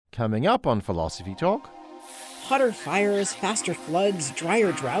Coming up on Philosophy Talk. Hotter fires, faster floods,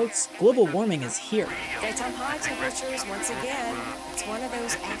 drier droughts. Global warming is here. Daytime high temperatures once again. It's one of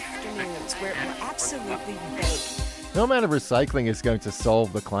those afternoons where we're absolutely baked. No amount of recycling is going to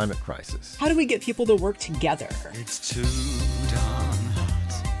solve the climate crisis. How do we get people to work together? It's too darn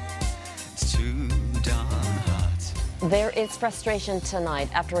hot. It's too darn hot. There is frustration tonight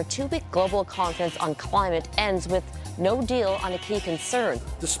after a 2-week global conference on climate ends with no deal on a key concern.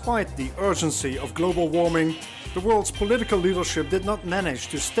 Despite the urgency of global warming, the world's political leadership did not manage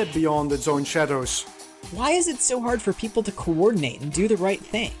to step beyond its own shadows. Why is it so hard for people to coordinate and do the right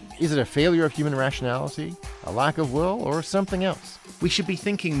thing? Is it a failure of human rationality, a lack of will, or something else? We should be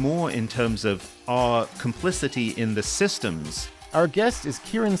thinking more in terms of our complicity in the systems. Our guest is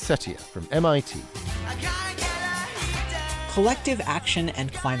Kiran Setia from MIT. Collective action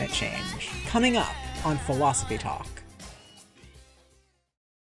and climate change. Coming up on Philosophy Talk.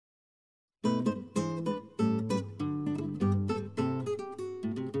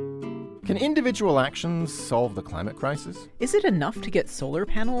 Can individual actions solve the climate crisis? Is it enough to get solar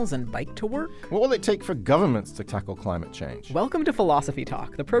panels and bike to work? What will it take for governments to tackle climate change? Welcome to Philosophy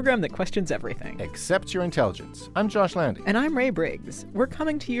Talk, the program that questions everything. Except your intelligence. I'm Josh Landy. And I'm Ray Briggs. We're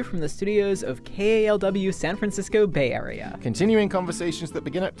coming to you from the studios of KALW San Francisco Bay Area. Continuing conversations that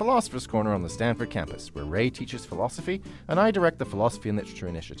begin at Philosopher's Corner on the Stanford campus, where Ray teaches philosophy and I direct the Philosophy and Literature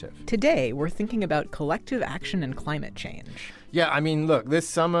Initiative. Today, we're thinking about collective action and climate change. Yeah, I mean, look, this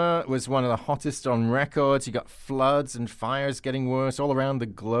summer was one of the hottest on record. You got floods and fires getting worse all around the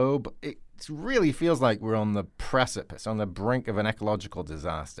globe. It really feels like we're on the precipice, on the brink of an ecological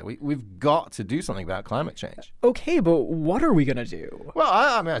disaster. We've got to do something about climate change. Okay, but what are we going to do? Well,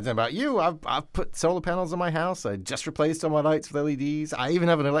 I mean, I don't know about you. I've put solar panels on my house. I just replaced all my lights with LEDs. I even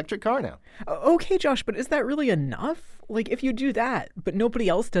have an electric car now. Okay, Josh, but is that really enough? Like, if you do that, but nobody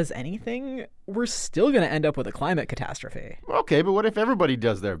else does anything, we're still going to end up with a climate catastrophe. Okay, but what if everybody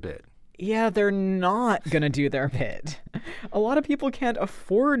does their bit? Yeah, they're not going to do their bit. A lot of people can't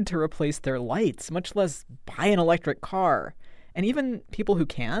afford to replace their lights, much less buy an electric car. And even people who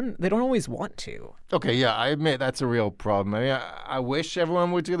can, they don't always want to. Okay, yeah, I admit that's a real problem. I mean, I wish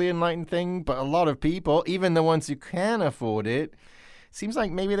everyone would do the enlightened thing, but a lot of people, even the ones who can afford it, seems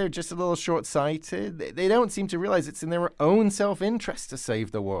like maybe they're just a little short-sighted. They don't seem to realize it's in their own self-interest to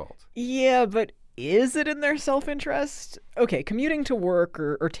save the world. Yeah, but is it in their self-interest? Okay, commuting to work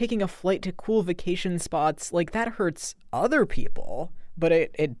or taking a flight to cool vacation spots, like that hurts other people, but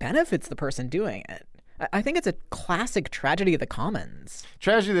it benefits the person doing it. I think it's a classic tragedy of the commons.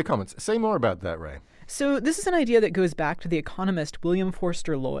 Tragedy of the commons. Say more about that, Ray. So this is an idea that goes back to the economist William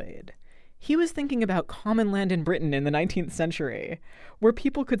Forster Lloyd. He was thinking about common land in Britain in the 19th century, where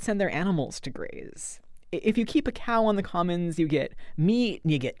people could send their animals to graze. If you keep a cow on the commons, you get meat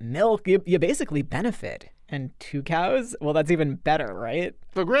and you get milk. You basically benefit. And 2 cows? Well, that's even better, right?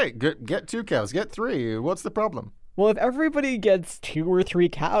 Well, great. Get 2 cows. Get 3. What's the problem? Well, if everybody gets 2 or 3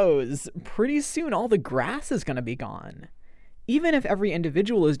 cows, pretty soon all the grass is going to be gone. Even if every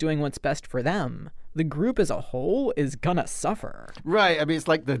individual is doing what's best for them, the group as a whole is gonna suffer. Right. I mean, it's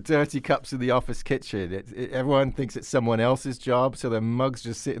like the dirty cups in the office kitchen. Everyone thinks it's someone else's job, so their mugs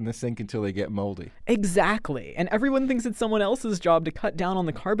just sit in the sink until they get moldy. Exactly. And everyone thinks it's someone else's job to cut down on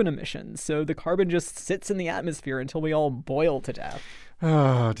the carbon emissions, so the carbon just sits in the atmosphere until we all boil to death.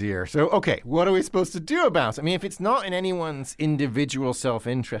 Oh, dear. So, okay, what are we supposed to do about it? I mean, if it's not in anyone's individual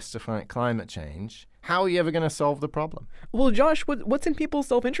self-interest to fight climate change, how are you ever going to solve the problem? Well, Josh, what's in people's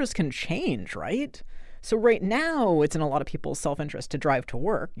self-interest can change, right? So right now, it's in a lot of people's self-interest to drive to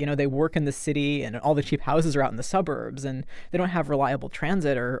work. You know, they work in the city and all the cheap houses are out in the suburbs and they don't have reliable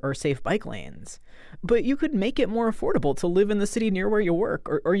transit or safe bike lanes. But you could make it more affordable to live in the city near where you work,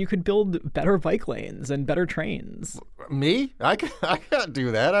 or you could build better bike lanes and better trains. Me? I can't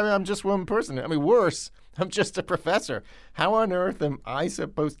do that. I mean, I'm just one person. I mean, worse, I'm just a professor. How on earth am I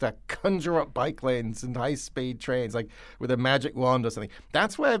supposed to conjure up bike lanes and high-speed trains, like with a magic wand or something?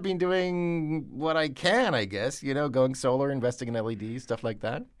 That's why I've been doing what I can, I guess. You know, going solar, investing in LEDs, stuff like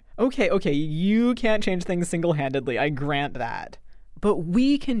that. Okay, you can't change things single-handedly. I grant that. But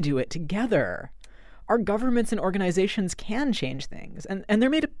we can do it together. Our governments and organizations can change things, and they're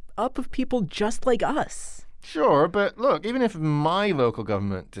made up of people just like us. Sure, but look, even if my local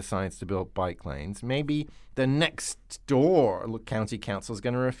government decides to build bike lanes, maybe the next door county council is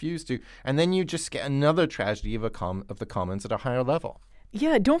going to refuse to, and then you just get another tragedy of the commons at a higher level.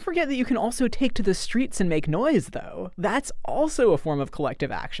 Yeah, don't forget that you can also take to the streets and make noise, though. That's also a form of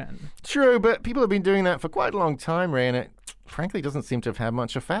collective action. True, but people have been doing that for quite a long time, Ray, and it frankly doesn't seem to have had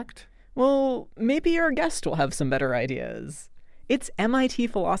much effect. Well, maybe our guest will have some better ideas. It's MIT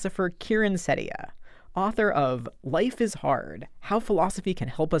philosopher Kiran Setia, author of Life is Hard, How Philosophy Can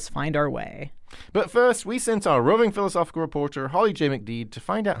Help Us Find Our Way. But first, we sent our roving philosophical reporter, Holly J. McDede, to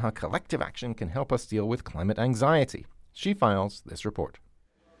find out how collective action can help us deal with climate anxiety. She files this report.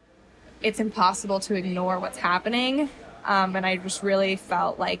 It's impossible to ignore what's happening, and I just really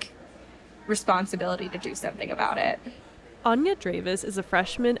felt like responsibility to do something about it. Anya Dravis is a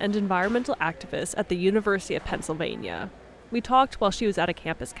freshman and environmental activist at the University of Pennsylvania. We talked while she was at a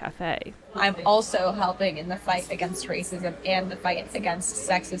campus cafe. I'm also helping in the fight against racism and the fight against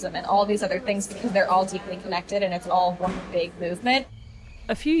sexism and all these other things because they're all deeply connected and it's all one big movement.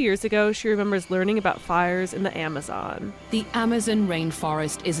 A few years ago, she remembers learning about fires in the Amazon. The Amazon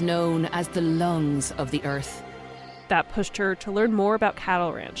rainforest is known as the lungs of the earth. That pushed her to learn more about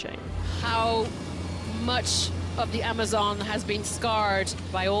cattle ranching. How much of the Amazon has been scarred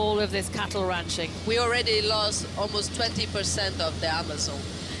by all of this cattle ranching. We already lost almost 20% of the Amazon.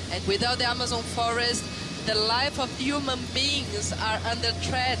 And without the Amazon forest, the life of human beings are under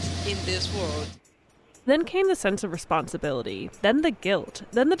threat in this world. Then came the sense of responsibility, then the guilt,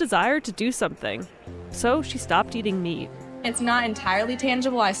 then the desire to do something. So she stopped eating meat. It's not entirely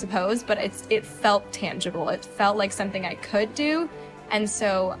tangible, I suppose, but it felt tangible. It felt like something I could do, and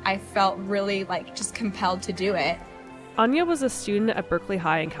so I felt really just compelled to do it. Anya was a student at Berkeley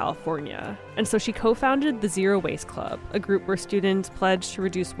High in California, and so she co-founded the Zero Waste Club, a group where students pledge to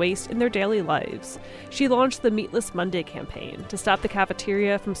reduce waste in their daily lives. She launched the Meatless Monday campaign to stop the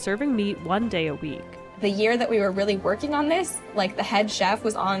cafeteria from serving meat one day a week. The year that we were really working on this, the head chef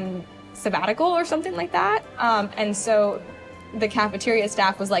was on sabbatical or something like that. And so the cafeteria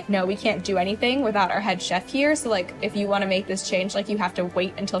staff was like, no, we can't do anything without our head chef here. So if you want to make this change, you have to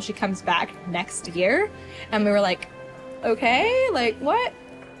wait until she comes back next year. And we were like, okay, what?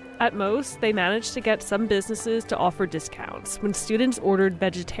 At most, they managed to get some businesses to offer discounts when students ordered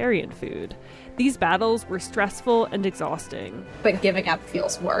vegetarian food. These battles were stressful and exhausting. But giving up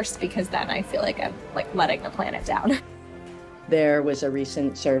feels worse because then I feel like I'm letting the planet down. There was a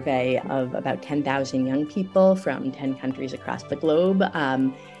recent survey of about 10,000 young people from 10 countries across the globe,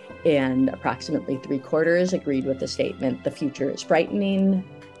 and approximately 3/4 agreed with the statement, the future is frightening.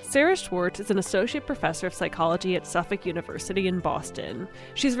 Sarah Schwartz is an associate professor of psychology at Suffolk University in Boston.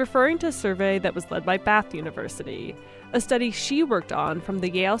 She's referring to a survey that was led by Bath University. A study she worked on from the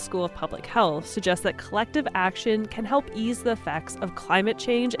Yale School of Public Health suggests that collective action can help ease the effects of climate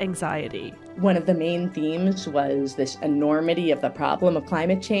change anxiety. One of the main themes was this enormity of the problem of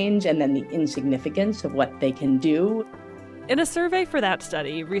climate change and then the insignificance of what they can do. In a survey for that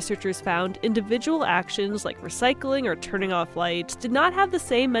study, researchers found individual actions like recycling or turning off lights did not have the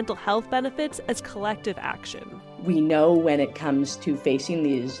same mental health benefits as collective action. We know when it comes to facing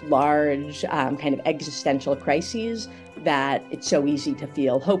these large kind of existential crises that it's so easy to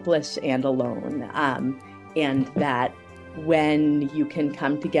feel hopeless and alone, and that when you can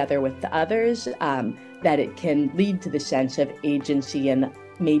come together with the others, that it can lead to the sense of agency and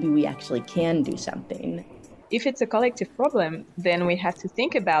maybe we actually can do something. If it's a collective problem, then we have to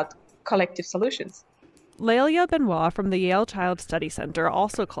think about collective solutions. Lelia Benoit from the Yale Child Study Center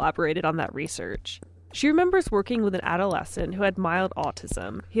also collaborated on that research. She remembers working with an adolescent who had mild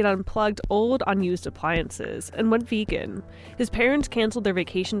autism. He had unplugged old, unused appliances and went vegan. His parents canceled their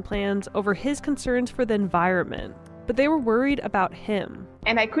vacation plans over his concerns for the environment, but they were worried about him.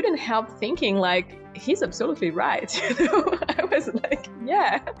 And I couldn't help thinking, he's absolutely right. I was like,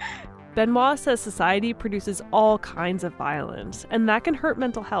 yeah. Benoit says society produces all kinds of violence, and that can hurt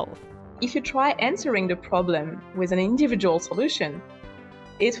mental health. If you try answering the problem with an individual solution,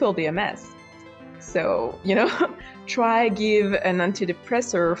 it will be a mess. So, try give an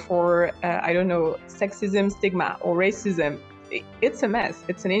antidepressant for, sexism, stigma, or racism. It's a mess.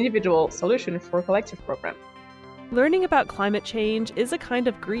 It's an individual solution for a collective program. Learning about climate change is a kind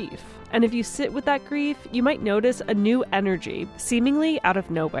of grief, and if you sit with that grief, you might notice a new energy, seemingly out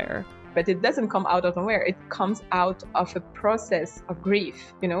of nowhere. But it doesn't come out of nowhere. It comes out of a process of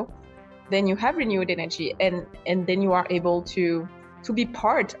grief, Then you have renewed energy, and then you are able to be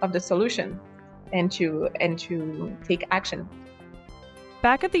part of the solution and to take action.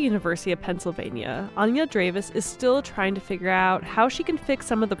 Back at the University of Pennsylvania, Anya Dravis is still trying to figure out how she can fix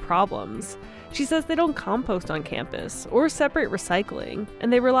some of the problems. She says they don't compost on campus or separate recycling,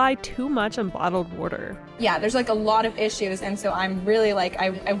 and they rely too much on bottled water. Yeah, there's a lot of issues, and so I'm really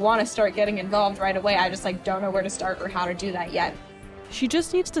I want to start getting involved right away. I just don't know where to start or how to do that yet. She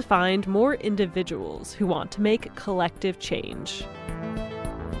just needs to find more individuals who want to make collective change.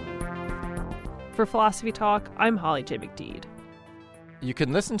 For Philosophy Talk, I'm Holly J. McDede. You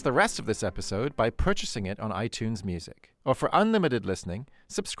can listen to the rest of this episode by purchasing it on iTunes Music. Or for unlimited listening,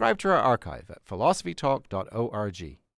 subscribe to our archive at philosophytalk.org.